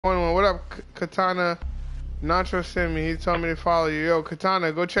up, Katana? Nacho sent me. He told me to follow you. Yo,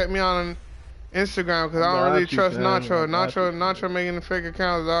 Katana, go check me out on Instagram because I don't really trust Nacho. Nacho making the fake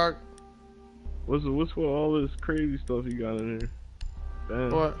accounts, dog. What's with all this crazy stuff you got in here?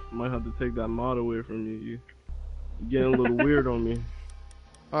 Damn, What? Might have to take that mod away from you. You getting a little weird on me.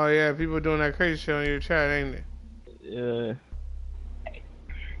 Oh yeah, people doing that crazy shit on your chat, ain't it? Yeah.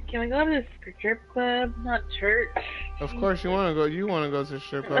 Can we go to the strip club, not church? Of course you wanna go. You wanna go to the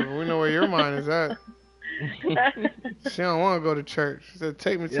strip club. We know where your mind is at. She don't want to go to church. She said,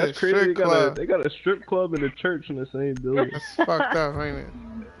 "Take me to the strip club." They got a strip club and a church in the same building. That's fucked up, ain't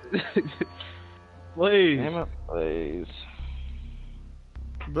it? Blaze. Damn it, Blaze.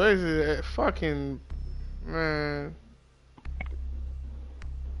 Blaze is a fucking man.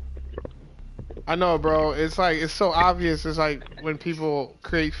 I know, bro. It's like it's so obvious. It's like when people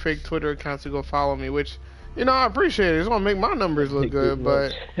create fake Twitter accounts to go follow me, which you know I appreciate it. It's gonna make my numbers look good,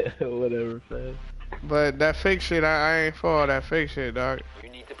 but whatever, fam. But that fake shit, I ain't for all that fake shit, dog. You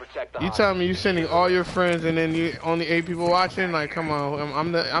need to protect the You tell me you sending all your friends and then you only 8 people watching? Like, come on,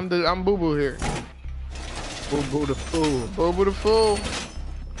 I'm Boo Boo here. Boo Boo the fool. Boo Boo the fool.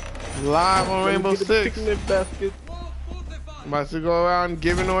 Live on Rainbow Six. Picnic basket. I'm about to go around and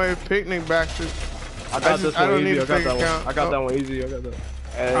giving away picnic baskets. I got this one don't easy. need a fake I account. got that one easy. I got that.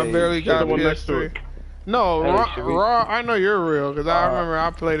 Hey, I barely got one next to PS3. it. No, Hey, Raw, I know you're real, because I remember I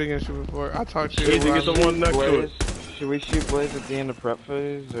played against you before. I talked to you. Easy, get the one next to it. Should we shoot Blaze at the end of prep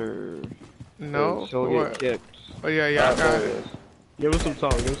phase, or... No? She'll What? get kicked. Oh, yeah, I got it. Give us some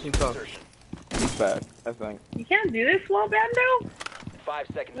time, He's back, I think. You can't do this, wall bando? 5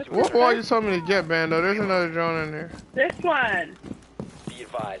 seconds. What wall you told me to get, Bando? There's another drone in there. This one. Be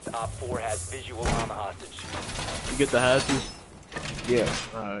advised, Op 4 has visual on the hostage. You get the hashes? Yeah.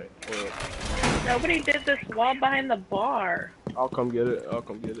 Alright. Nobody did this wall behind the bar. I'll come get it.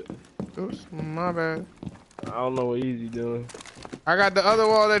 Oops, my bad. I don't know what Easy doing. I got the other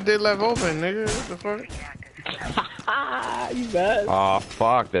wall that did left open, nigga. What the fuck? You bad? Aw,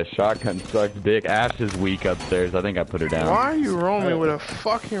 fuck, that shotgun sucks dick. Ash is weak upstairs. I think I put her down. Why are you roaming with a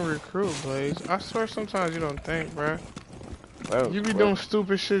fucking recruit, Blaze? I swear sometimes you don't think, bruh. You be doing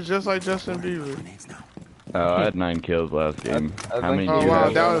stupid shit just like Justin Bieber. Oh, I had 9 kills last game. How many Oh do you wow,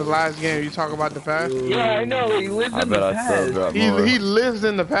 have? that was last game. You talk about the past? Yeah, I know. He lives I in bet the I still past. dropped more. He lives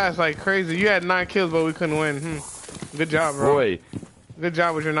in the past like crazy. You had 9 kills, but we couldn't win. Good job, bro. Boy. Good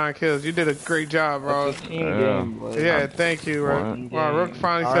job with your 9 kills. You did a great job, bro. It's a team game, boy. Yeah, thank you, bro. Wow, Rook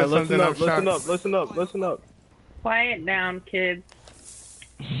finally said something. Listen up. Quiet down, kids.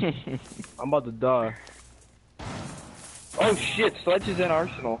 I'm about to die. Oh shit, Sledge is in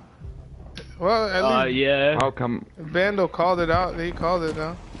Arsenal. Well, at least yeah. How come? Bando called it out. He called it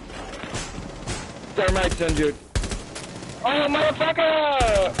out. Thermite's injured. Oh,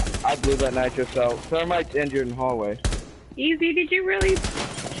 motherfucker! I blew that nitrous out. Thermite's injured in hallway. Easy, did you really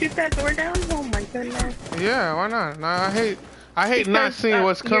shoot that door down? Oh my goodness. Yeah, why not? Nah, I hate not seeing Because,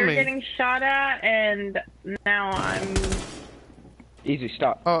 what's coming. You're getting shot at, and now I'm... Easy,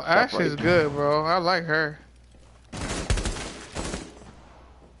 stop. Oh, Stop Ash right is good, bro. I like her.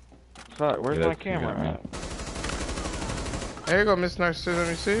 Fuck, where's Yeah, my that's camera good, at? There you go, Miss Narcissus. Let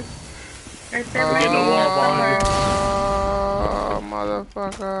me see. Right there, We're getting a wall behind Oh,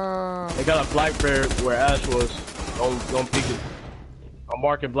 motherfucker. They got a Blackbeard where Ash was. Don't peek it. I'm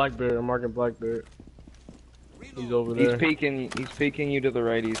marking Blackbeard. He's over there. He's peeking you to the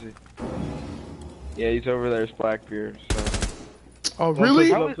right, Easy. Yeah, he's over there, it's Blackbeard, so... Oh,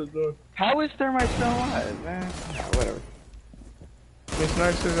 really? How is Thermite still alive, man? Yeah, whatever. Miss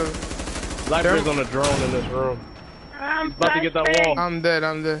Narcissus. Blackbeard's on a drone in this room. I'm about to get that wall. I'm dead.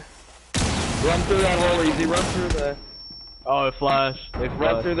 Run through that hole, Easy. Run through there. Oh, it flashed.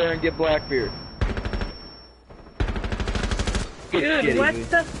 Run through there and get Blackbeard. Good Dude, shit, what Easy.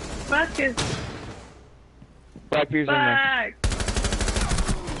 the fuck is... Blackbeard's in there.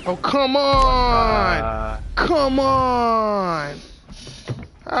 Oh, come on! Come on!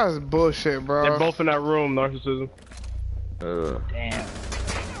 That was bullshit, bro. They're both in that room, Narcissism. Damn.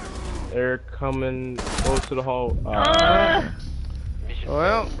 They're coming close to the hall. Mission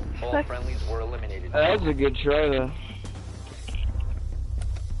Well, failed. All friendlies were eliminated. That was a good try, though.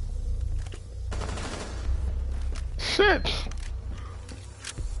 shit.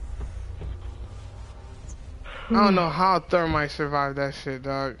 I don't know how Thermite survived that shit,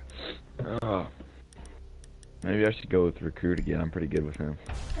 dog. Oh. Maybe I should go with Recruit again. I'm pretty good with him.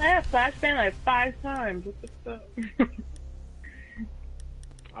 I have flashbang like 5 times. What the fuck?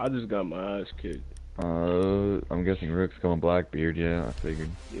 I just got my ass kicked. I'm guessing Rook's going Blackbeard. Yeah, I figured.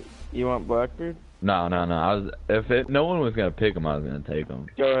 You want Blackbeard? No. No one was gonna pick him, I was gonna take him.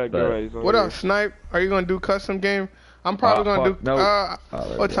 Go ahead, go ahead. What up, Snipe? Are you gonna do custom game? I'm probably gonna do. No.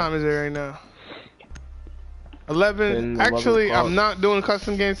 What time is it right now? 11. 10, Actually, 11 I'm not doing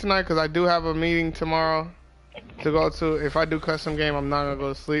custom games tonight because I do have a meeting tomorrow to go to. If I do custom game, I'm not gonna go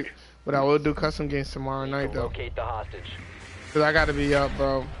to sleep. But I will do custom games tomorrow night though. Locate the hostage. Cause I gotta be up,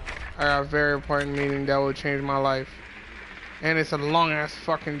 bro. I got a very important meeting that will change my life. And it's a long ass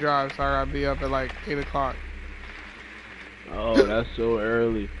fucking drive, so I gotta be up at like 8 o'clock. Oh, that's so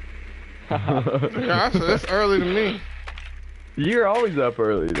early. Yeah, that's early to me. You're always up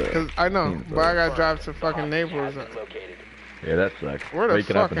early though. Cause I know, but I gotta drive to fucking Naples. Located. Yeah, that sucks. Where the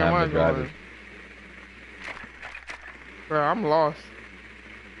Waking fuck up and am I having to drive going? it. Bro, I'm lost.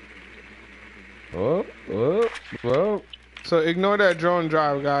 Whoa. So ignore that drone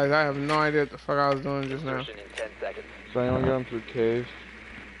drive, guys. I have no idea what the fuck I was doing just now. Insertion in 10 seconds. So anyone going through cave?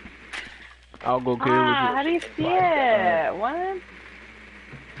 I'll go cave How do you see it? What?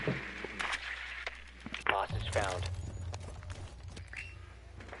 Hostage found.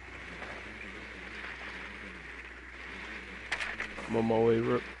 I'm on my way,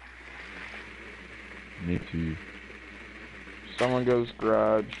 Rip. Me too. Someone goes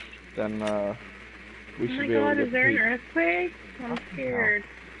garage, then we Oh should my be able god, to is there an get earthquake? I'm scared.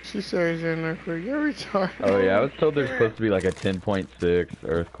 She says in there quick. You're retarded. Oh yeah, I was told there's supposed to be like a 10.6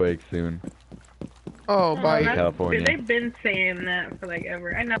 earthquake soon. Oh, bye. California. They've been saying that for like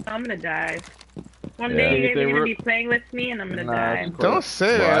ever. I know, I'm gonna die. One Yeah. day you If guys they are gonna were- be playing with me and I'm gonna Nah, die. it's cool. Don't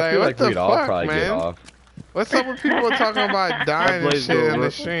say Well, that. I feel what like the we'd all fuck, probably get man? off. What's up with people talking about dying and Blaze shit in over.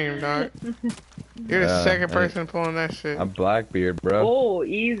 the stream, dog? You're the Yeah, second hey. person pulling that shit. I'm Blackbeard, bro. Oh,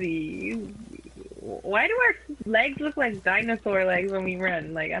 easy. Why do our legs look like dinosaur legs when we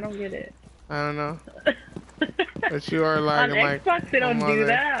run? Like, I don't get it. I don't know. But you are On lagging like Xbox, they don't a do mother.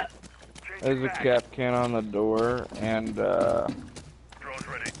 that. There's a cap can on the door, and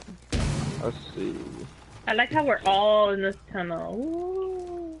let's see. I like how we're all in this tunnel.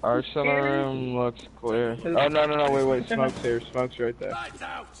 Ooh. Our center room looks clear. Oh no, wait, smoke's here. Smoke's right there.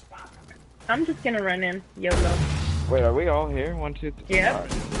 I'm just gonna run in. YOLO. Wait, are we all here? 1, 2, 3. Yep.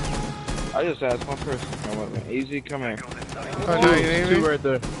 Alright. I just asked one person to come with me. Easy, come here. Oh, no, you need Two me? right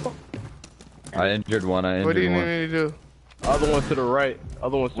there. I injured one. What do you need me to do? Other one to the right.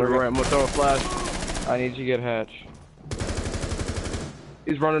 Other one's to the right. I'm gonna throw a flash. I need you to get hatch.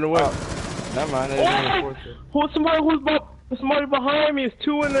 He's running away. Never mind. I didn't reinforce it. Somebody behind me. There's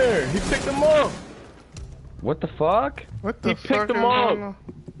two in there. He picked them up. What the fuck? What the He fuck? picked them is going up.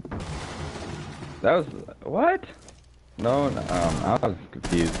 on? That was what? No, I was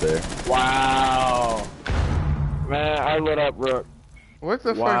confused there. Wow. Man, I lit up Rook. What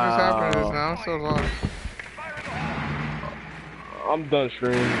the fuck is happening just now? I'm so lost. I'm done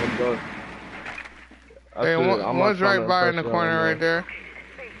streaming. I'm done. That's Hey, it. I'm one's not trying right to by in the impress corner y'all right there.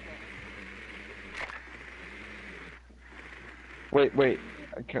 Wait.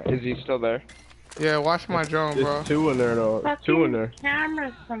 Is he still there? Yeah, watch my drone, bro. There's two in there though. Two in there.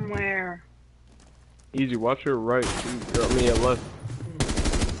 Camera somewhere. Easy. Watch your right. I mean your left.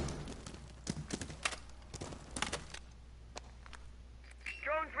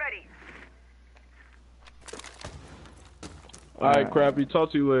 Drone's ready. Alright, Crappy.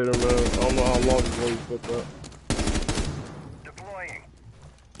 Talk to you later, man. I don't know how long before you put that. Deploying.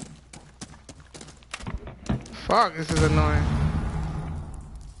 Fuck, this is annoying.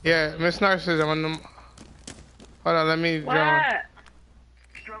 Yeah, Miss Narcissus, hold on, let me drone. What?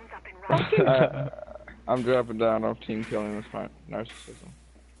 Drone's up and running. I'm dropping down. I'm team killing this part. Narcissism.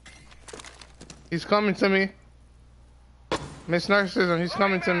 He's coming to me. Miss Narcissism, he's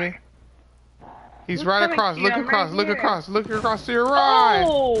coming to me. He's Who's right coming across. to you? Look I'm across. right Look here. across. Look across to your right.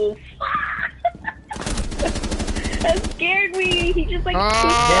 Oh, fuck. That scared me. He just like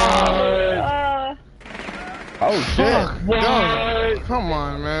Oh. Oh shit! Fuck. What? No. Come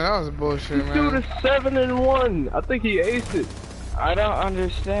on, man. That was bullshit, Dude man. is 7-1. I think he aced it. I don't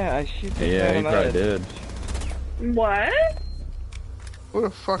understand. I shoot this Yeah, guy he in the probably head. did. What? Who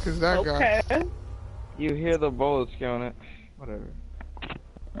the fuck is that guy? Okay. You hear the bullets going at. Whatever.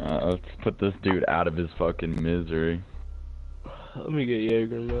 Let's put this dude out of his fucking misery. Let me get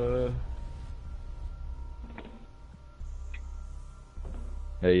Jaeger, man.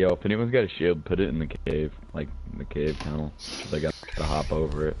 Hey yo, if anyone's got a shield, put it in the cave, like in the cave tunnel. They got to hop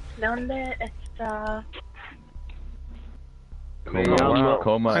over it. ¿Dónde está?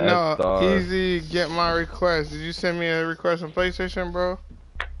 Coma I know. Star. Easy, get my request. Did you send me a request on PlayStation, bro?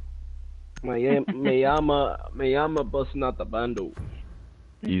 Me llama Busnata Bando.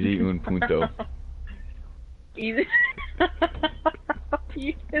 Easy un punto. Easy.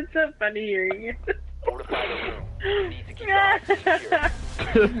 It's so funny hearing it. Fortify the room. You need to keep the hostage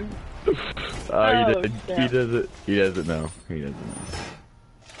secure. Oh, shit. he does it. He doesn't know. He doesn't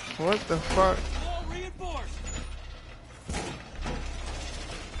know. What the fuck?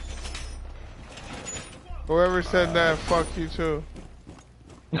 Whoever said that, fuck you too.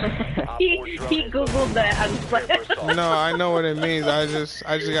 he googled that. No, I know what it means. I just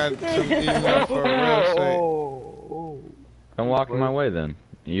got some email for real estate. Don't walk in my way then.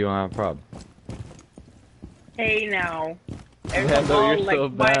 You don't have a problem. Hey now. There's Yeah, a no, ball you're like so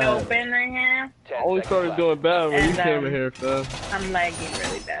wide bad. open right here. I only started doing bad when you And, came in here, fam. I'm lagging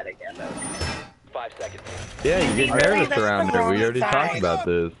really bad again though. 5 seconds. Yeah, you get Really? nervous That's around the here. We wrong already talked side. about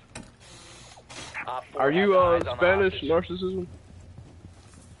this. Op 4 Are you has eyes on the Spanish hostage. narcissism?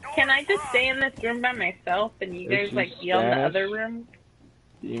 Can I just stay in this room by myself and you Is guys she like yell in the Spanish? other room?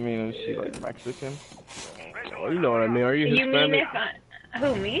 You mean is she like Mexican? Oh, you know what I mean. Are you You mean Hispanic? if I...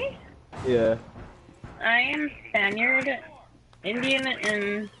 Who, me? Yeah. I am Spaniard, Indian,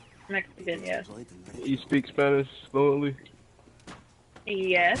 and Mexican, yes. You speak Spanish fluently?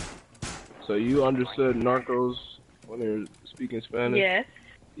 Yes. So you understood Narcos when they were speaking Spanish? Yes.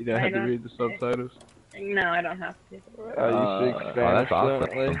 You didn't have to don't- read the subtitles? No, I don't have to. You speak Oh, Spanish that's awesome.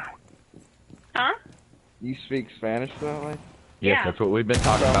 fluently? Huh? You speak Spanish fluently? Yes, Yeah. that's what we've been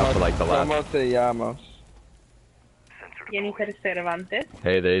talking about for like the last. Como te llamas? Jennifer Cervantes.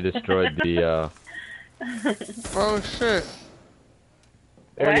 Hey, they destroyed the. Oh shit.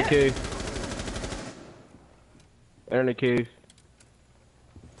 They're in the What? cave. They're in the cave.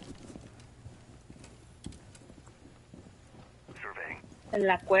 En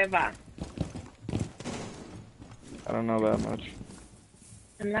la cueva. I don't know that much.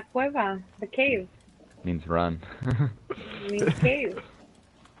 En la cueva. The cave. Means run. Means cave.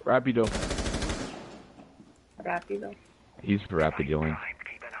 Rapido. Rapido. He's rapid doing.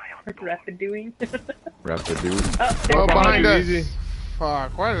 Rapid doing. Rapid doing. Oh, Oh, there's behind us. Easy.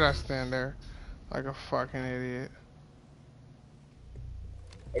 Fuck. Why did I stand there like a fucking idiot?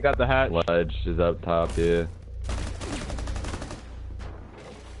 I got the hatch. Ledge is up top, yeah.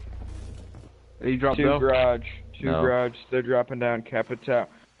 He dropped Two down. garage. No. Garage. They're dropping down Capital.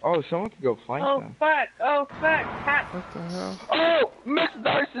 Oh, someone could go flank Oh them. fuck! Oh fuck! Hat. What the hell? Oh, Miss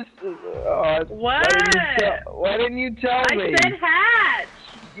Narcissus! Oh, What? why didn't you tell I me? said hatch.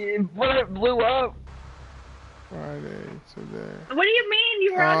 But it blew up. Friday today. What do you mean?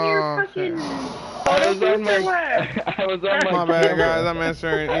 You were on your Oh, fucking okay. I was photo on booth my. or what? I was on my. My bad, camera. guys. I'm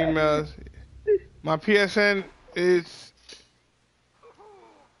answering emails. My PSN is.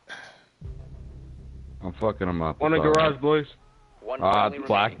 I'm fucking him up. One in It's the all garage, boys. One Ah, friendly it's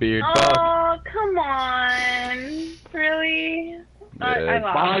remaining. Blackbeard. Fuck. Oh, come on. Really? I Yeah,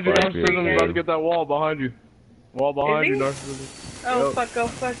 lost. Behind you, Blackbeard. Narcissism. You're about to get that wall behind you. Wall behind Is you, he? Narcissism. Oh Yep. fuck! Oh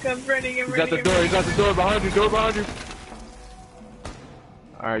fuck! I'm running! I'm He's at running! the door. He's at the door behind you. Door behind you.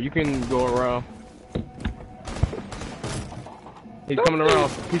 Alright, you can go around. He's coming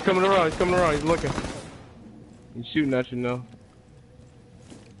around. He's coming around. He's coming around. He's looking. He's shooting at you now.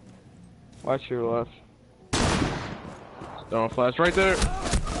 Watch your left. Throwing a flash right there.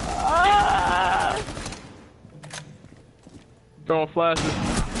 Ah! Throwing flashes.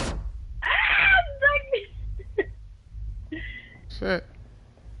 Ah! Shit.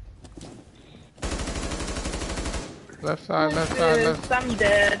 Left side, left side, left. I'm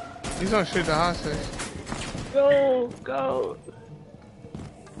dead. He's gonna shoot the hostage. Go, go.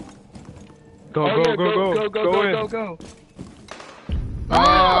 Go, Oh, go, yeah, go, go, go, in. go.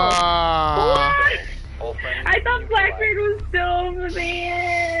 Ah. What? All friendly I thought neutralized. Blackbeard was still over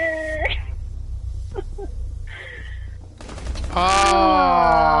there. Oh,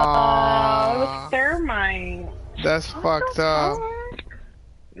 it was Ah. thermite. That's fucked up.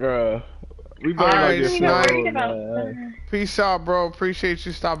 Bruh. We Alright, better not I get wasn't even Snipe. worried about man. Peace out, bro. Appreciate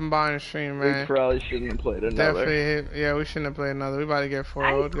you stopping by and stream, We man. probably shouldn't have played another. Definitely hit. Yeah, we shouldn't have played another. We about to get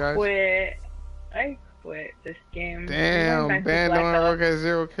 4-0, guys. I quit this game. Damn, I'm going back to Band Black don't Ops. work at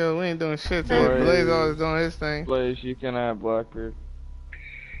 0 kills. We ain't doing shit today. Right. Blaze always doing his thing. Blaze, you can have Blackbeard.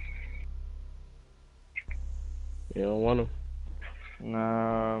 You don't want him. No,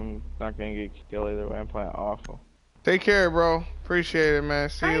 I'm not gonna get killed either way. I'm playing awful. Take care, bro. Appreciate it, man.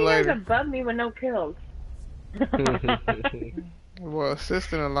 See How you you guys later. above me with no kills? Well,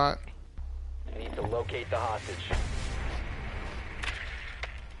 assisting a lot. Need to locate the hostage.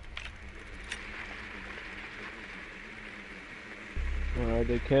 Alright,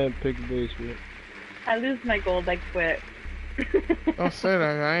 they can't pick the basement. I lose my gold, I quit. Don't say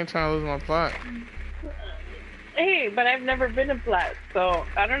that. I ain't trying to lose my plot. Hey, but I've never been a plat, so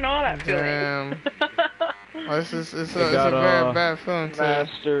I don't know how that feeling. Damn. Oh, it's a very bad feeling too.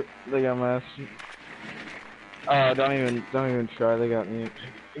 Master. They got master. Oh, don't even try. They got mute.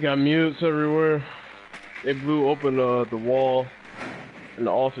 You got mutes everywhere. They blew open the wall in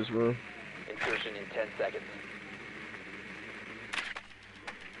the office room. Insertion in 10 seconds.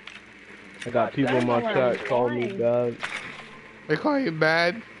 I got people in my chat calling me bad. They call you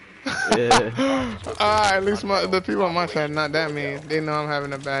bad? Yeah. At least the people on my chat not that mean. They know I'm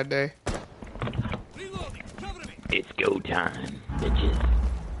having a bad day. It's go time, bitches.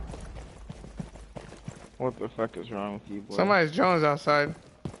 What the fuck is wrong with you, boy? Somebody's Jones outside.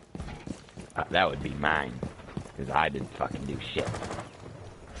 That would be mine. Because I didn't fucking do shit.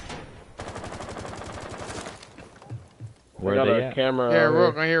 Where got are they a at? camera. Yeah,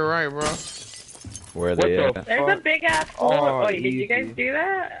 Rook, on your right, bro. Where are they What the at? There's a big ass hole. Oh, Wait, did you guys easy. do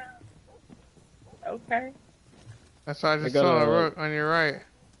that? Okay. That's why I just got saw a- Rook on your right.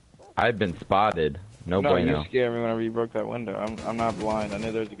 I've been spotted. No No, bueno. you scared me whenever you broke that window. I'm not blind. I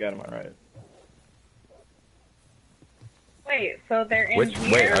knew there was a guy to my right. Wait, so they're in Which-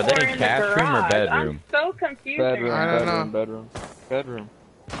 here wait, are they or in in cash the room or garage? bedroom? I'm so confused. Bedroom, I don't bedroom, know. bedroom.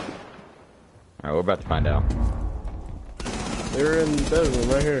 Alright, we're about to find out. They're in bedroom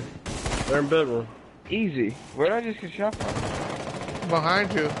right here. They're in bedroom. Easy. Where did I just get shot from?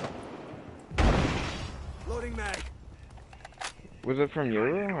 Behind you. Was it from your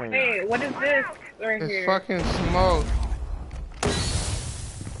room or? Wait, what is this right It's here? fucking smoke.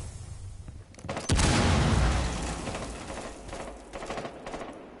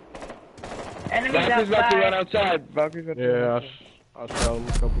 Enemies Valkyrie's about to run outside. outside. Valkyrie's about to run Yeah, outside. I shot him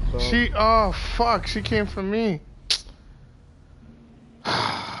a couple times. Oh fuck, she came for me.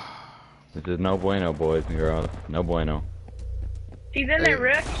 This is no bueno, boys and girls. No bueno. She's in there,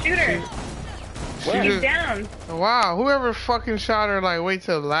 Rook. Shoot her. She She's just, down. wow, whoever fucking shot her, like, wait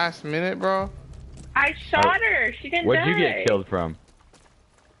till the last minute, bro. I shot her. She didn't Where'd die. you get killed from?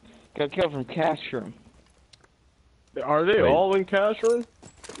 Got killed from cash room. Are they Wait. all in cash room?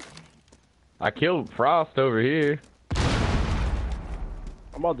 I killed Frost over here.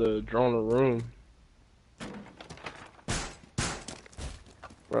 I'm about to drone a room.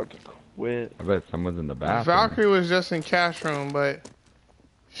 We're about to quit. I bet someone's in the bathroom. Valkyrie was just in cash room, but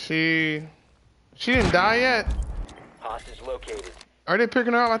she didn't die yet. Hostage located. Are they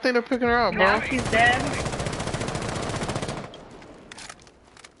picking her up? I think they're picking her up, bro. Now she's dead.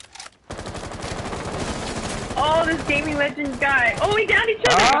 Oh, this gaming legends guy. Oh, we downed each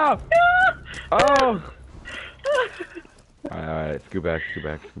other. Oh! Alright, scoot back.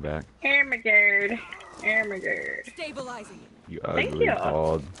 Armagerd. Stabilizing. You Thank ugly, you.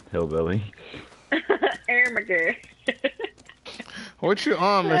 bald hillbilly. Armagerd. What you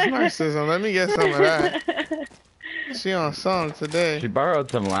on, Miss Narcissism? Let me get some of that. She on something today. She borrowed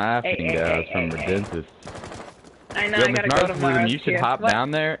some laughing Hey, gas hey, from her hey. dentist. I know, Yo, I Miss gotta go tomorrow. Narcissism, you should hop What?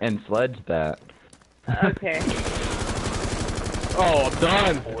 down there and sledge that. Okay. Oh, I'm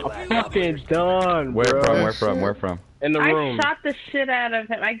done. I'm fucking done, Where bro. from? In the room. I shot the shit out of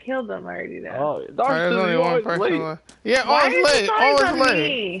him. I killed him already, though. Oh, Alright, there's only one person left. Yeah, Why all is are you late. All calling is on late.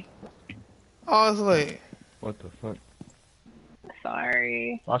 me? All is late. What the fuck?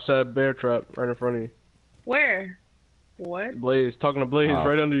 Sorry. I said bear trap right in front of you. Where? What? Blaze, talking to Blaze Oh.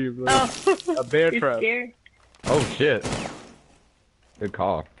 right under you, Blaze. Oh. A bear You trap. scared? Oh shit. Good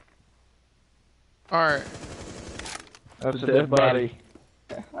call. Alright. That's a Dead dead body.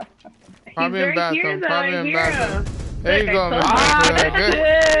 Probably He's in right here, bathroom. though. Probably I in hear bathroom. him. There you Look, go, I Miss told you. Narcissism.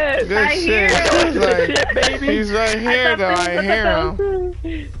 Good, good I hear shit. him. He's like, Shit, baby. he's right here, though. I hear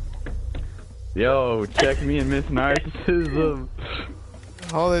him. Yo, check me and Miss Narcissism.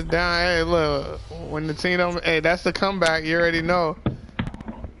 Hold it down. Hey, look. When the team don't... Hey, that's the comeback. You already know.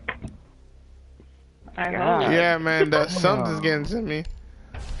 I hope. Yeah, man. Something's getting to me.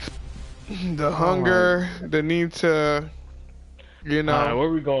 The hunger, the need to... You know... Alright, where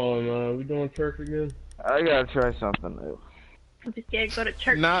we going? We doing church again? I gotta try something new. I'm just gonna go to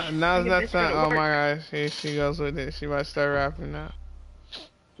church. Now's Look that at this time. girl Oh work. my gosh, she goes with it. She might start rapping now.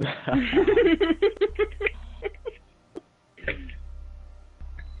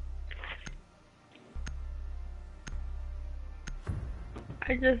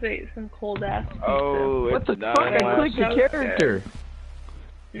 I just ate some cold ass pizza. Oh, What it's the not fuck? I last clicked your character.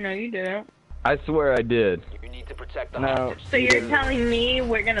 No, you didn't. I swear I did. You need to protect the No. hostage. So you're telling me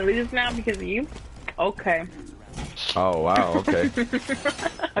we're gonna lose now because of you? Okay. Oh wow, okay.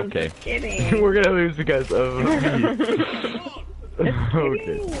 I'm Okay. just kidding. We're gonna lose because of me. Just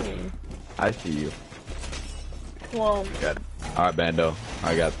Okay. kidding. I see you. Well, Alright, Bando.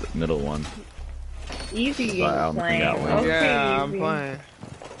 I got the middle one. Easy Sorry, I don't think playing. that one. Okay, Yeah, I'm Easy. playing.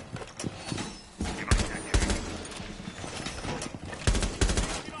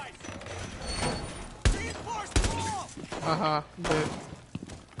 Good.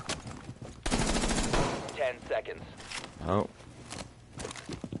 10 seconds. Oh.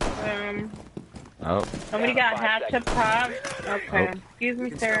 Oh. Somebody got hatched up top. Okay. Oh. Excuse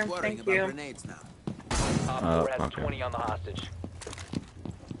me, sir. Thank you. Op 4 has Okay. 20 on the hostage.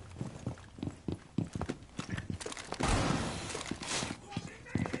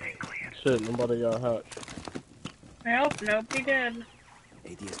 Shit, nobody got hatched. Nope, nobody did.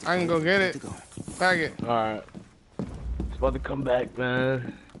 I can go get it. Bag it. Alright. It's about to come back,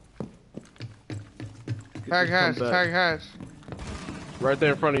 man. Tag hash. Come back. Tag hash. Right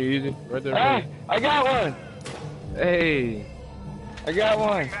there in front of you, Easy. Right there in front of you. I got one. Hey. I got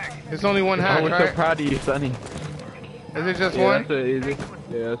one. It's only one hash, Oh, we're right? so proud of you, Sonny. Is it just Yeah, one? that's it, Easy.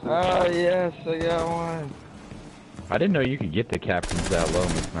 Yeah, that's it. Oh, yes, I got one. I didn't know you could get the captains that low,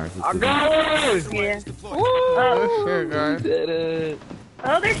 Miss Narcissism. I got one! Yeah. Oh, shit, guys. Did it.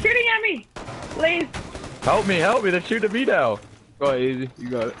 Oh, they're shooting at me. Please. Help me, they're shooting me now. Go ahead, Easy. You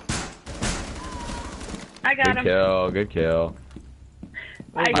got it. I got Good him. kill, good kill.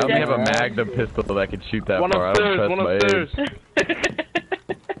 I I only have a just- Magnum pistol that can shoot that One far. I don't upstairs, trust one my upstairs. aim.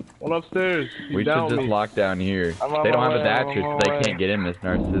 One upstairs. He's We down should just me. lock down here. I'm on They don't my have a way, I'm Thatcher, on so my they way. can't get in, Miss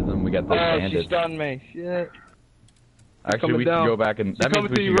Narcissism. We got those Oh, she bandits. stunned me. Shit. Actually, coming we should down. go back and... That means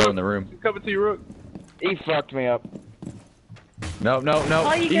coming we to you, should go Rook. in the room. She's coming to you, Rook. He fucked me up. No.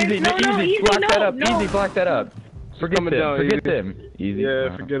 Oh, you guys- Easy, no, easy, Easy, block no, that up. no. Easy, block that up. Forget coming them, down, forget Easy. them. Easy.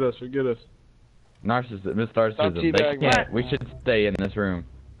 Yeah, forget us. Narcissism, Miss Don't Narcissism. They teabag me. can't. We should stay in this room.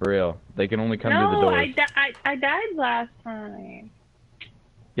 For real. They can only come to the No, doors. I died last time.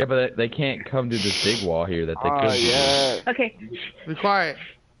 Yeah, but they can't come to this big wall here that they Oh, could. yeah. Okay, Be quiet.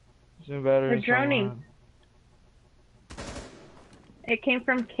 It's better we're than droning. someone. It came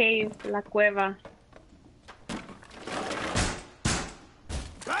from cave, La Cueva.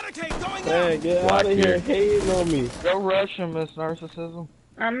 Hey, get Black out of here. beard. Hating on me. Go rush him, Miss Narcissism.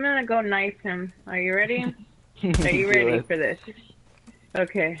 I'm gonna go knife him. Are you ready? Are you Do ready it. for this?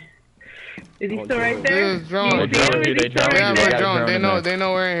 Okay. Is he Oh, still right Joey. there? This is drone. Do you They see him? drone Is you, he they still drone Yeah, right you. we're got a there? drone. drone They in know. there. They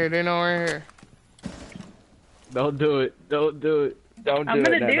know we're in here. They know we're in here. Don't do it. Don't do it. Don't do I'm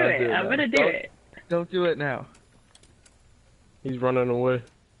gonna it now. do Don't it. I'm now. gonna do Don't- it. Don't do it now. He's running away.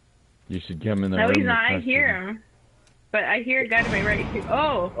 You should come in the No, room. he's not. I Miss hear Narcissism. him. But I hear a guy to my right too.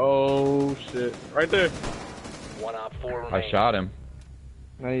 Oh! Oh, shit. Right there. One Op 4 I remaining. shot him.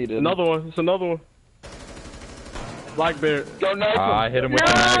 No, you didn't. Another one. It's another one. Black bear. Go knife him. I hit him with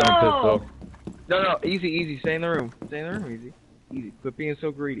No! the Magnum pistol. No, easy. Stay in the room. Stay in the room, easy. Easy. Quit being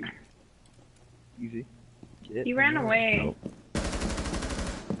so greedy. Easy. Get He in ran the room. away.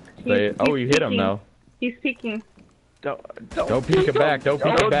 Say, oh, you hit him peeking. though. He's peeking. Don't peek him back. Don't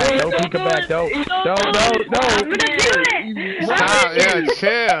peek him back. Don't peek him back. Don't. I'm No. gonna do it! Stop. Yeah,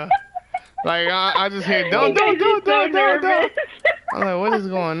 chill. Like I just hear don't. I'm so nervous. I'm like, what is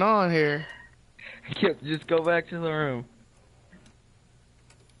going on here? Just go back to the room.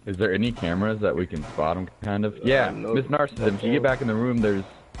 Is there any cameras that we can spot him? Kind of. Yeah, no. Miss Narcissism. If you get back in the room, there's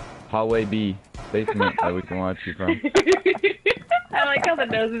hallway B, basement that we can watch you from. I like how the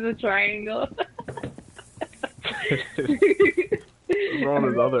nose is a triangle. What's wrong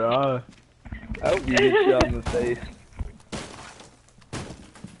with his other eye? I hope you get shot in the face.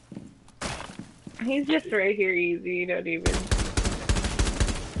 He's just right here, easy. You don't even.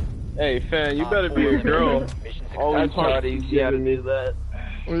 Hey, fan, you better be a girl. Mission Always That's not talking easy how to to do that.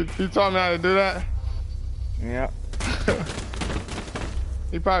 You taught me how to do that. Yeah.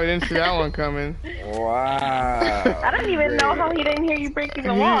 You probably didn't see that one coming. Wow. I don't even know how he didn't hear you breaking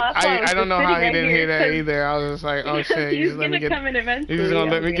the wall. I don't know how he didn't hear that either. I was just like, oh shit, He's just let me gonna get. come in eventually. You just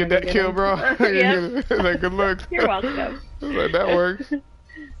gonna let me get that kill, bro? Yep. Like, good luck. You're welcome. Like, that works.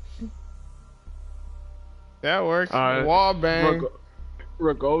 That works. Alright. Wall bang.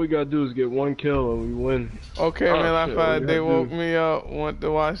 Rook, all we gotta do is get one kill and we win. Okay, Oh, man. shit, I what you they gotta woke do? me up. Want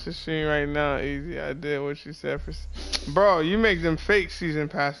to watch the stream right now. Easy. I did what you said for. Bro, you make them fake season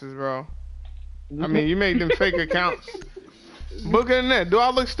passes, bro. I mean, you make them fake accounts. Book it in there. Do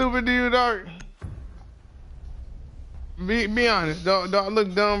I look stupid to you, dog? Be honest. Do I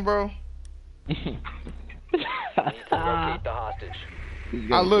look dumb, bro? need to locate the hostage.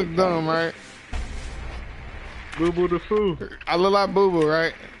 I look dumb, right? Boo boo the foo. I look like Boo Boo,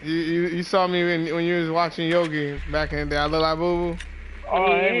 right? You saw me when you was watching Yogi back in the day. I look like Boo Boo. Oh,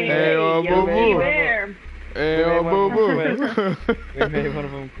 Hey, oh, boo boo. Beware. Hey, oh, Boo Boo. We made one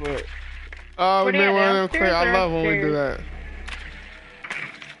of them quit. Oh, we What are made you one of them downstairs quick. I or love when we do that.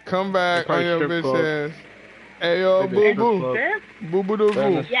 Come back They on probably your strip bitch club. ass. Hey, yo, Maybe Boo strip Boo. club. Sure? Boo Boo Doo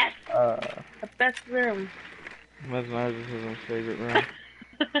Boo. Yes, the best room. That's Narcissism's favorite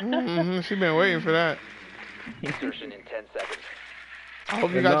room. She been waiting for that. Insertion in 10 seconds. I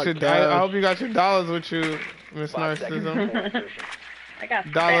hope you And got not your cash. I hope you got your dollars with you, Miss 5 seconds Narcissism. before insertion. I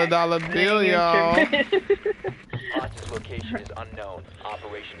got Dollar stacks. bill, I ain't y'all. even tripping. Hostage location is unknown.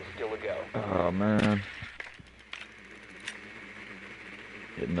 Operation is still a go. Oh man.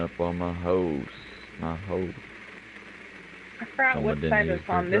 Hitting up on my hoes. My hoes. I forgot Someone what didn't side use is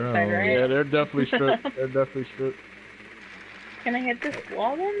on their this side, drone. right? Yeah, they're definitely stripped. They're definitely stripped. Can I hit this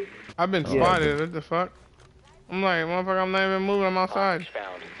wall then? I've been Yeah. spotted. What the fuck? I'm like, motherfucker, I'm not even moving. I'm outside. Hostage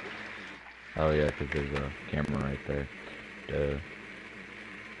found. Oh yeah, 'cause there's a camera right there. Duh.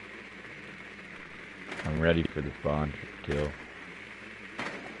 I'm ready for the spawn kill.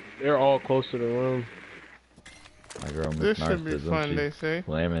 They're all close to the room. My girl Miss This should be Narcissism, fun, she's they say.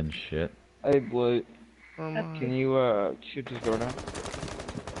 slamming shit. Hey, Blue, Oh my. can you shoot this door down?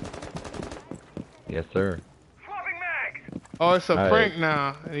 Yes sir. Oh, it's a Alright. prank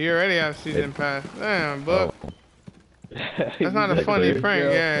now. You already have season pass. Damn, but Oh. that's not a that funny clear? prank.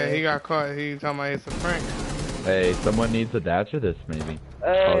 Yeah, Yeah, okay. he got caught. He talking about it's a prank. Hey, someone needs a dash of this maybe.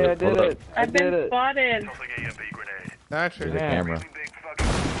 Hey, I pull did up. it. I I've did been it. spotted. That's There's a it. camera.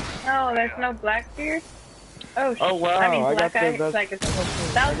 Oh, there's no Blackbeard? Oh, Oh, wow, I mean, I Black got Eye. the best- Like it's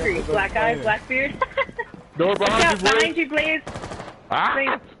Valkyrie. the Black best Eye, player. Blackbeard. Door Watch behind out, you, Blue. behind you, Blaze. Ah!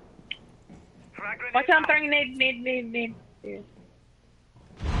 Blaze. Watch out, I'm throwing nade. Yeah.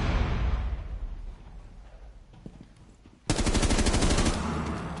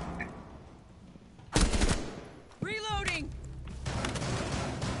 Reloading.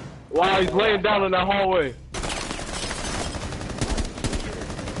 Wow, he's laying down in that hallway.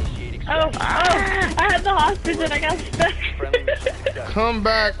 Initiate Oh, extraction. I had the hostage and I got stuck. Friendly mission success.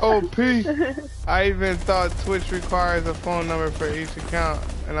 Comeback OP. I even thought Twitch requires a phone number for each account,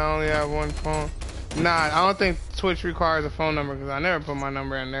 and I only have one phone. Nah, I don't think Twitch requires a phone number because I never put my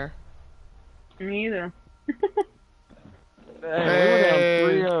number in there. Me either. Hey,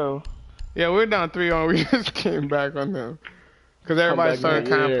 we were down 3-0. Yeah, we're down 3-0. We just came back on them because everybody back started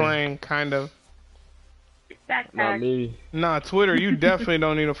now, kind of yeah. playing, kind of. Not Backpack. me. Nah, Twitter. You definitely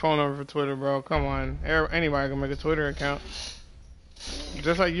don't need a phone number for Twitter, bro. Come on, anybody can make a Twitter account.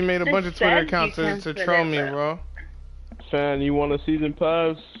 Just like you made a They bunch of Twitter said you accounts can to put troll it, me, but- bro. Fan, you want a season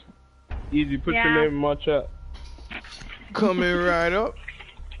pass? Easy, put Yeah. your name in my chat. Coming right up.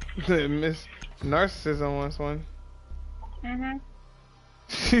 Miss Narcissism wants one. Mhm.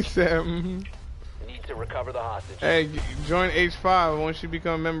 She said, Need to recover the hostage. hey, join H5. Once you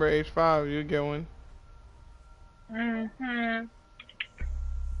become a member of H5, you'll get one. Mhm.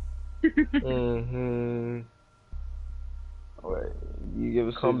 Mm-hmm. Wait, you give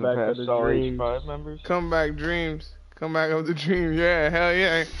us Come season back pass to the to all dreams. H5 members? Comeback dreams. Comeback of the dream. Yeah, hell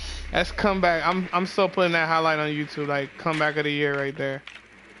yeah. That's comeback. I'm still putting that highlight on YouTube, like comeback of the year right there.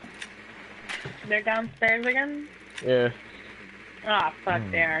 They're downstairs again? Yeah. Ah, fuck,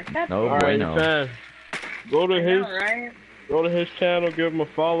 they are. That's No Alright, bueno. fan. Go to I his know, right? go to his channel, give him a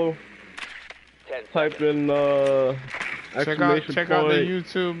follow. 10 Type seconds. in exclamation Check out the point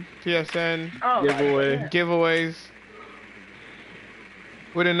YouTube, PSN, Oh, giveaway. giveaways.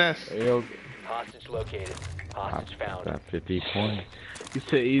 With an S. Yo, Hostage located. Hostage found. Got 50 points. you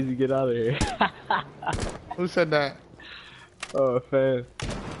said easy, get out of here. Who said that? Oh, fan.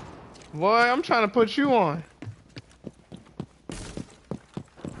 Boy, I'm trying to put you on.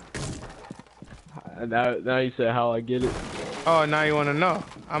 Now you said how I get it. Oh, now you want to know.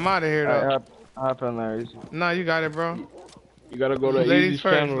 I'm out of here, though. Alright, hop in there. Easy. Nah, you got it, bro. You gotta go to Ladies Easy's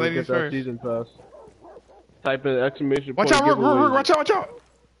first, channel and ladies get that first. season pass. Type in exclamation Watch point out, giveaway. Rook, watch out.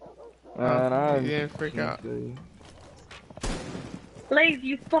 Man, I You didn't freak out. Blaze,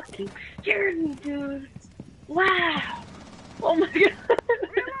 you fucking scared me, dude. Wow. Oh my god.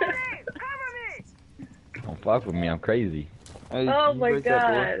 Don't fuck with me, I'm crazy. Hey, Oh you my break that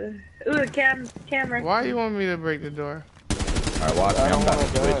door? god. Ooh, camera. Why you want me to break the door? Alright, watch me, I I'm don't about wanna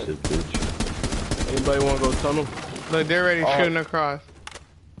to die. switch this bitch. Anybody wanna go tunnel? Look, they're already Oh. shooting across.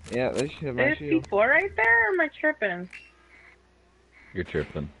 Yeah, they should have my There's shield. P4 right there, or am I tripping? You're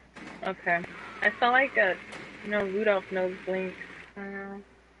tripping. Okay. I saw like a, Rudolph nose blink.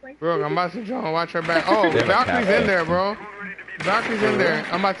 Like, Bro, I'm about to join. Watch her back. Oh, They have a Valkyrie's cafe. in there, bro. Valkyrie's in there.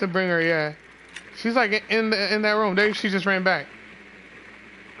 I'm about to bring her, yeah. She's like in that room. There, she just ran back.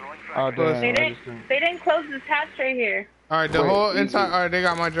 Oh, damn. They I didn't, just didn't. they didn't close this hatch right here. Alright, the Wait, whole easy. entire. Alright, they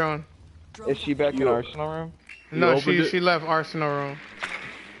got my drone. Is she back in Arsenal room? No, opened it? she left Arsenal room.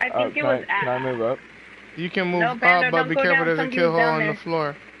 I think it was can I move up? You can move No, Bando, up, but don't be go careful. down. There's a Somebody kill was hole down on there. the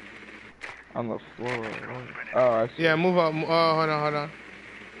floor. On the floor. Oh, I see. Yeah, move up. Oh, hold on.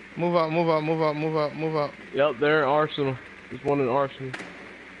 Move up. Yep, they're in Arsenal. There's one in Arsenal.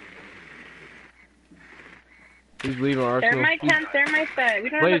 He's leaving Arsenal. Thermite can't thermite that. We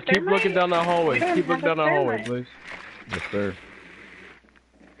don't Blaze, have a keep thermite. looking down that hallway. We don't Keep looking have down a that hallway, thermite. Blaze. Yes, sir.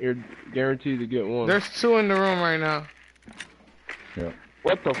 You're guaranteed to get one. There's 2 in the room right now. Yep.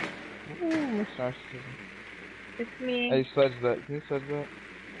 What the? Ooh, that's It's me. Hey, Sledge that. Can you Sledge that?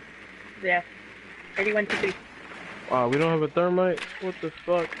 Yeah. 31 to 3. Wow, we don't have a thermite? What the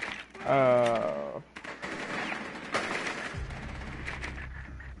fuck?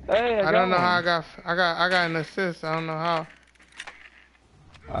 Hey, I don't know how I got an assist. I don't know how.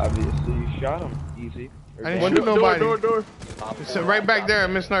 Obviously, you shot him. Easy. I didn't shoot nobody. Door. It's right back there,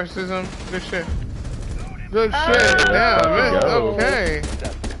 Miss Narcissism. Good shit. Good shit. Damn, Miss. Okay.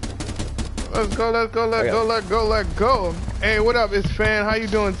 Let's go. Hey, what up? It's Fan. How you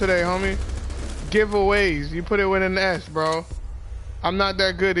doing today, homie? Giveaways. You put it with an S, bro. I'm not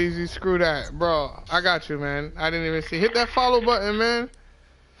that good, Easy. Screw that. Bro, I got you, man. I didn't even see. Hit that follow button, man.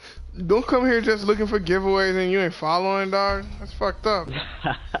 Don't come here just looking for giveaways and you ain't following, dog. That's fucked up.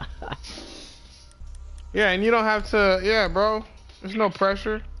 Yeah, and you don't have to. Yeah, bro. There's no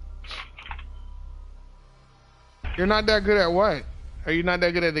pressure. You're not that good at what? Are you not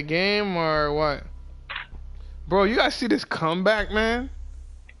that good at the game or what? Bro, you guys see this comeback, man?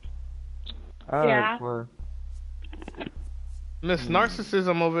 Yeah. Miss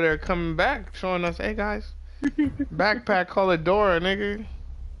Narcissism over there coming back, showing us, hey guys, backpack, call it Dora, nigga.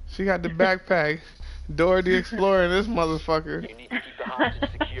 She got the backpack. Dora the Explorer in this motherfucker. You need to keep the hostage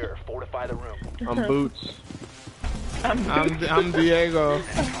secure. Fortify the room. I'm Boots. I'm Diego.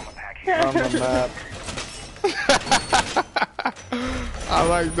 I'm the map. I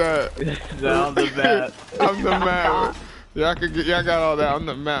like that. I'm the map. I'm the map. Y'all got all that. I'm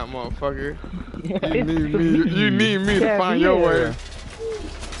the map, motherfucker. You need me to find your way.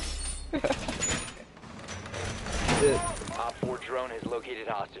 Op 4 drone has located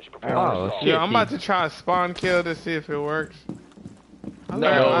hostage. Oh, shit. Yeah, I'm about to try a spawn kill to see if it works. No,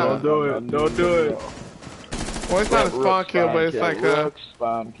 don't do it. Don't do it. Well, it's not a spawn kill, but it's like a...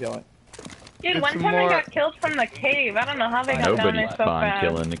 Spawn killing. Dude, It's one time more- I got killed from the cave. I don't know how they got down Nobody's there so spawn fast.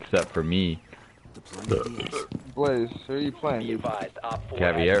 killing except for me. Blaze, who are you playing? Be Dude? advised, Op 4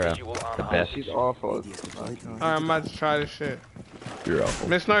 Caviera, has visual on the the best. hostage. She's awful. Alright, I'm about to try this shit. You're awful.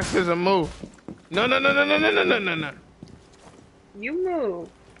 Miss Narcissism, move. No. You move.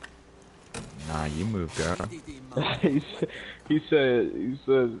 Nah, you move, girl. he said,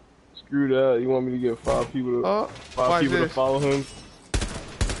 screw that. You want me to get 5 people to watch to this. follow him?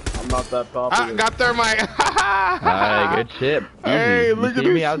 I'm not that popular. I got thermite. Alright, good shit. Hey, Easy. look You at see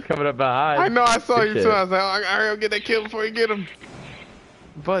me? this. I was coming up behind. I know, I saw Good you shit. too. I was like, I gotta get that kill before you get him.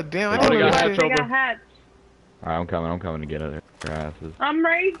 But damn, I Oh, didn't they even got see hatch it. They open. got hatch. Alright, I'm coming to get other asses. I'm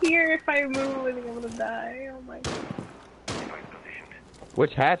right here. If I move, I think I'm gonna die. Oh my god.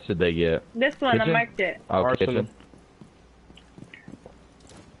 Which hatch did they get? This one, Kitchen? I marked it. Oh, Arsenal. kitchen.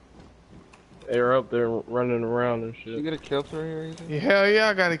 They were up there running around and Did you shit. get a kill through here, Easy? Yeah, hell yeah,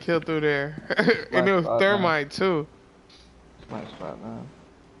 I got a kill through there. And it was Nice spot, thermite too. It's my spot now.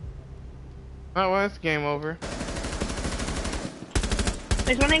 Oh, well, it's game over.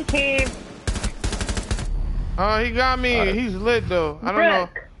 There's one in cave. Oh, he got me. He's lit though. I don't know.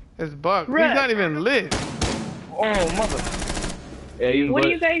 Brooke. It's Buck. He's Brooke. not even lit. Oh, mother. Yeah, he's What are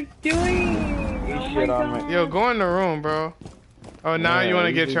lit. you guys doing? You Oh my shit on god. me. Yo, go in the room, bro. Oh, now you want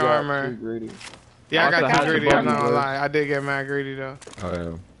to get Easy your got armor. too greedy. Yeah, I Also, got how's too your greedy. I'm not button, gonna bro? lie. I did get mad greedy though. Oh,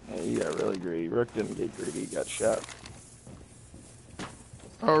 yeah. Yeah, you got really greedy. Rook didn't get greedy. He got shot.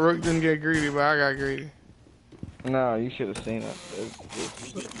 Oh, Rook didn't get greedy, but I got greedy. No, you should have seen it.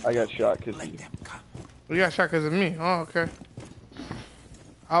 I got shot because you. You got shot because of me. Oh, okay.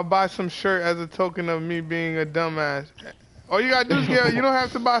 I'll buy some shirt as a token of me being a dumbass. All you gotta do is get. You don't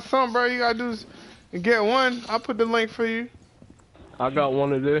have to buy some, bro. You gotta do is get one. I'll put the link for you. I got one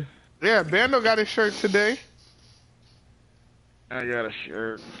today. Yeah, Bando got his shirt today. I got a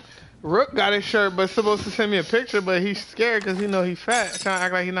shirt. Rook got his shirt, but supposed to send me a picture, but he's scared because he know he's fat. Trying to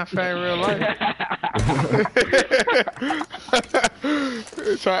act like he's not fat in real life.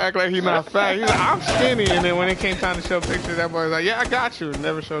 Trying to act like he's not fat. He's like, I'm skinny. And then when it came time to show pictures, that boy's like, yeah, I got you.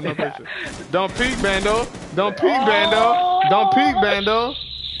 Never show no picture. Don't peek, Bando. Don't peek, Bando. Don't peek, Bando.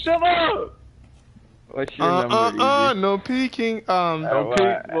 Shut up! What's your number, Easy? No peeking. Don't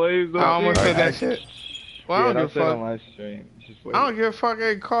peek, Blaze. I almost said that shit. Well, I Yeah, don't give a say it on fuck. my stream. Just wait. I don't give a fuck.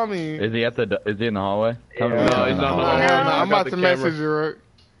 Hey, call me. Is he is he in the hallway? Tell me Yeah. when No, in he's the not in the hallway. hallway. I'm I got about the to camera. message you, Rook.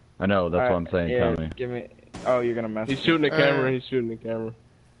 I know, that's what I'm saying. Yeah, Tell me. give me. Oh, you're gonna mess. He's shooting the camera. He's shooting the camera.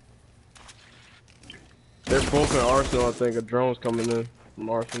 They're both in Arsenal, I think. A drone's coming in from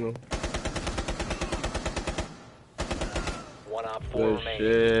Arsenal. One Op Op 4 Good remaining.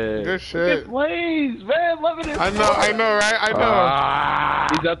 shit. Good shit. Plays, man. Loving it. I know, right? I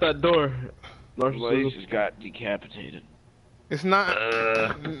know. He's at that door. Blaze just got decapitated. It's not.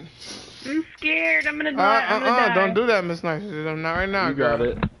 I'm scared. I'm gonna die. I'm gonna die. Don't do that, Miss Nice. I'm not right now, You girl. got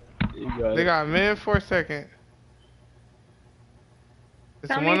it. You got They it. got a minute for a second. It's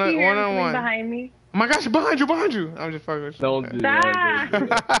Tell me one if you hear on something one. behind me. Oh my gosh, behind you. I'm just fucking with you. Don't do that. Don't do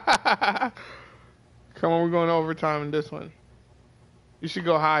that. Come on, we're going to overtime in this one. You should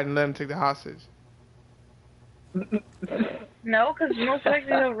go hide and let him take the hostage. No, because most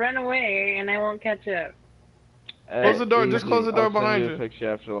likely he'll run away and I won't catch up. Hey, Close the door, just easy. close the door I'll behind send you. a picture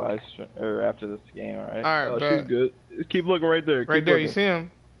after the live stream, or after this game, alright? Alright, Oh, bet. she's good. Just keep looking right there. Right Keep there, looking. you see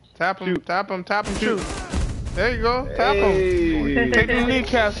him. Tap him, Shoot. tap him, shoot. There you go, tap him. Hey. Take the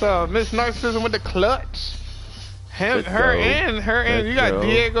kneecaps off. Miss Narcissism with the clutch. Let's Her go. and you got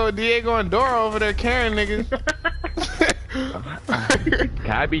Let's Diego and Dora over there carrying niggas.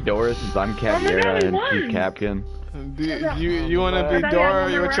 Can I be Dora since I'm God, Caviera he and won. she's Capkin? You wanna be I thought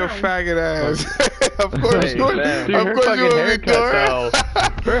Dora y'all with your were faggot ass? Of course Hey, you wanna, man. Dude, of her course you fucking wanna be haircut Dora.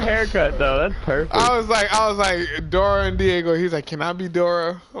 though. Her haircut though, that's perfect. I was like Dora and Diego. He's like, can I be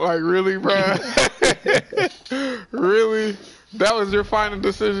Dora? Like really, bro? Really? That was your final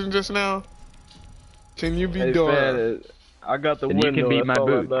decision just now? Can you be Hey, Dora? man, I got the And you window. can beat That's my all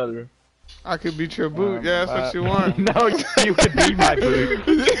that boot. matters. I could beat your boot. Yeah, that's what you want. No, you could be my boot.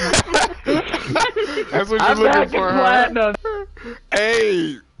 That's what you're I'm looking back in for, huh? platinum.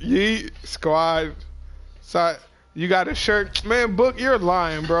 Hey, Yeet Squad. So you got a shirt, man. Book, you're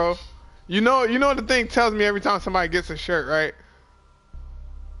lying, bro. You know the thing tells me every time somebody gets a shirt, right?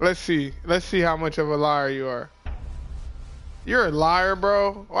 Let's see how much of a liar you are. You're a liar,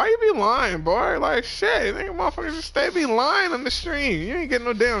 bro. Why you be lying, boy? Like shit, nigga, motherfuckers just stay be lying on the stream. You ain't getting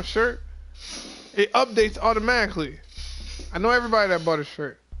no damn shirt. It updates automatically. I know everybody that bought a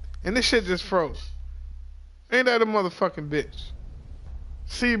shirt, and this shit just froze. Ain't that a motherfucking bitch?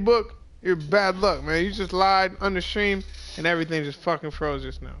 See, Book, you're bad luck, man. You just lied on the stream, and everything just fucking froze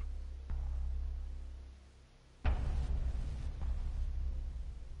just now.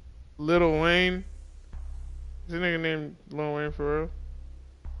 Lil Wayne. Is this nigga named Lil Wayne for real?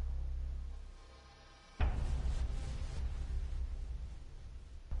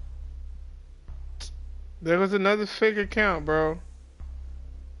 There was another fake account, bro.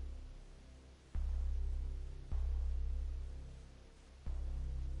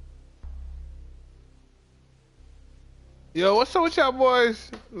 Yo, what's up with y'all boys?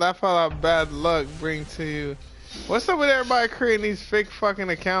 Laugh out loud, bad luck bring to you. What's up with everybody creating these fake fucking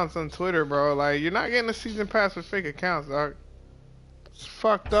accounts on Twitter, bro? Like, you're not getting a season pass with fake accounts, dog. It's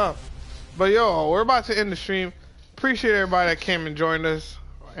fucked up. But yo, we're about to end the stream. Appreciate everybody that came and joined us,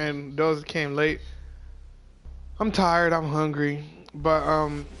 and those that came late. I'm tired, I'm hungry. But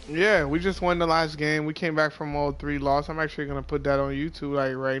yeah, we just won the last game. We came back from 0-3 loss. I'm actually gonna put that on YouTube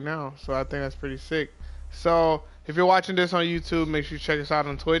like right now. So I think that's pretty sick. So if you're watching this on YouTube, make sure you check us out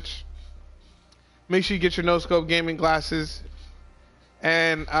on Twitch. Make sure you get your Noscope gaming glasses.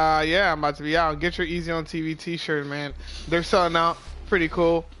 And yeah, I'm about to be out. Get your Eazy on TV t-shirt, man. They're selling out. Pretty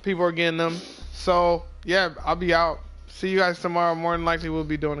cool. People are getting them. So yeah, I'll be out. See you guys tomorrow. More than likely we'll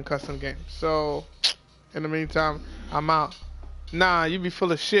be doing a custom game. So in the meantime, I'm out. Nah, you be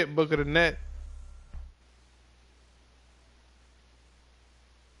full of shit, Book of the Net.